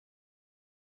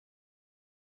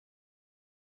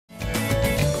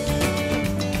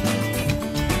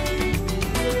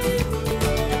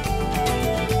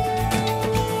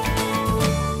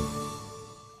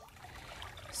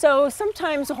So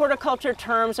sometimes horticulture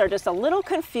terms are just a little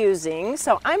confusing.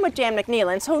 So I'm with Jan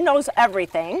McNeilans, who knows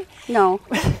everything. No.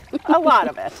 A lot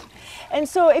of it. And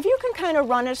so if you can kind of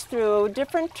run us through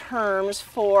different terms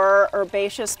for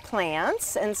herbaceous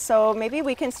plants, and so maybe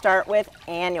we can start with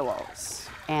annuals.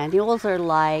 Annuals are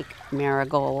like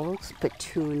marigolds,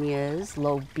 petunias,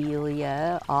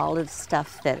 lobelia, all of the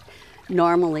stuff that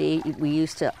normally we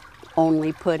used to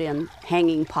only put in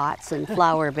hanging pots and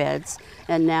flower beds,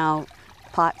 and now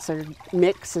pots are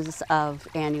mixes of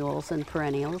annuals and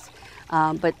perennials.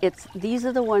 But these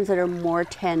are the ones that are more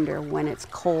tender when it's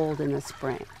cold in the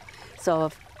spring.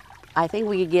 So I think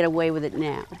we could get away with it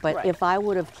now, but Right. if I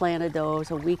would have planted those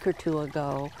a week or two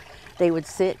ago, they would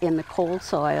sit in the cold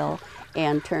soil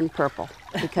and turn purple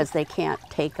because they can't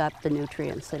take up the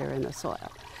nutrients that are in the soil.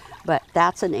 But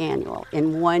that's an annual.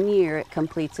 In 1 year, it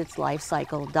completes its life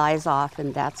cycle, dies off,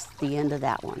 and that's the end of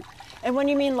that one. And when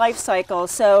you mean life cycle,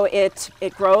 so it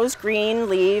grows green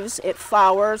leaves, it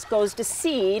flowers, goes to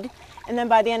seed, and then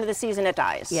by the end of the season it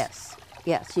dies. Yes.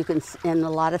 Yes, you can, and a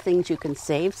lot of things you can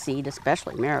save seed,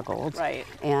 especially marigolds, Right.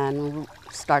 and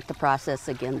start the process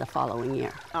again the following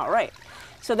year. All right.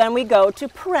 So then we go to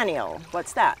perennial.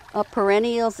 What's that?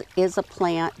 Perennials is a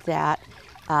plant that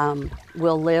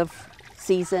will live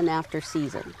season after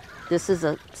season. This is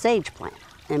a sage plant.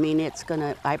 I mean,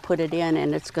 I put it in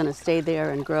and it's gonna stay there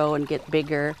and grow and get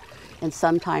bigger. And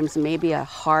sometimes maybe a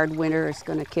hard winter is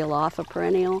gonna kill off a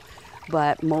perennial,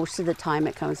 but most of the time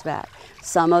it comes back.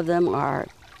 Some of them are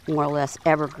more or less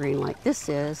evergreen like this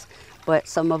is, but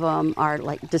some of them are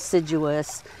like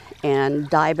deciduous and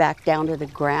die back down to the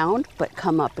ground, but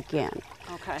come up again.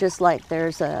 Okay. Just like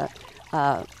there's a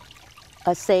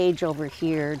sage over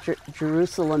here,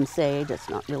 Jerusalem sage. It's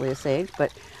not really a sage,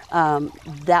 but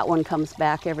that one comes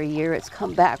back every year. It's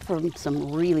come back from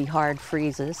some really hard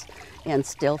freezes and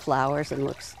still flowers and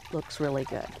looks really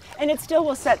good. And it still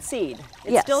will set seed.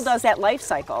 It Yes. still does that life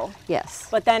cycle. Yes.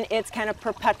 But then it's kind of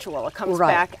perpetual. It comes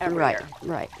Right, back every right, year.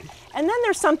 right. And then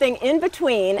there's something in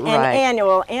between an Right.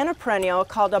 annual and a perennial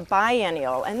called a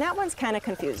biennial, and that one's kind of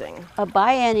confusing. A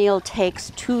biennial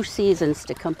takes 2 seasons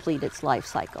to complete its life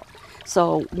cycle.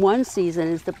 So one season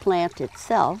is the plant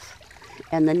itself,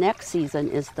 and the next season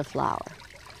is the flower.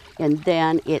 And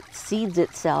then it seeds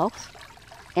itself,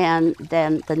 and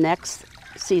then the next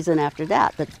season after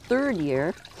that, the 3rd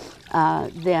year,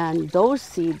 then those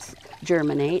seeds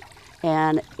germinate,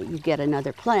 and you get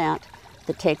another plant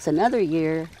that takes another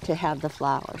year to have the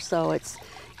flower. So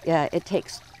it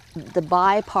takes, the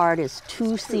bi part is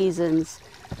 2 seasons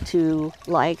to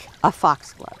like a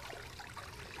foxglove.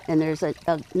 And there's a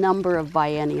number of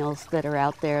biennials that are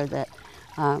out there that,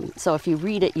 so if you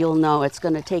read it, you'll know it's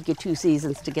going to take you 2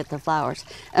 seasons to get the flowers.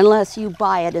 Unless you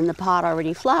buy it in the pot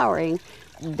already flowering,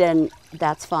 then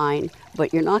that's fine,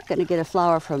 but you're not going to get a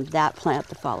flower from that plant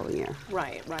the following year.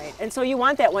 Right, right. And so you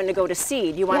want that one to go to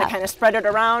seed. You want Yeah. to kind of spread it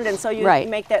around, and so you Right.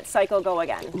 make that cycle go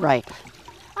again. Right.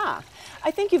 I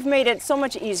think you've made it so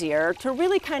much easier to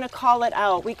really kind of call it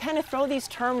out. We kind of throw these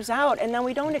terms out and then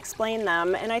we don't explain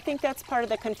them, and I think that's part of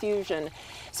the confusion.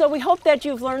 So we hope that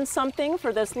you've learned something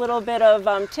for this little bit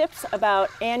of tips about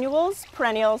annuals,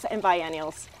 perennials, and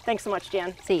biennials. Thanks so much,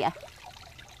 Jan. See ya.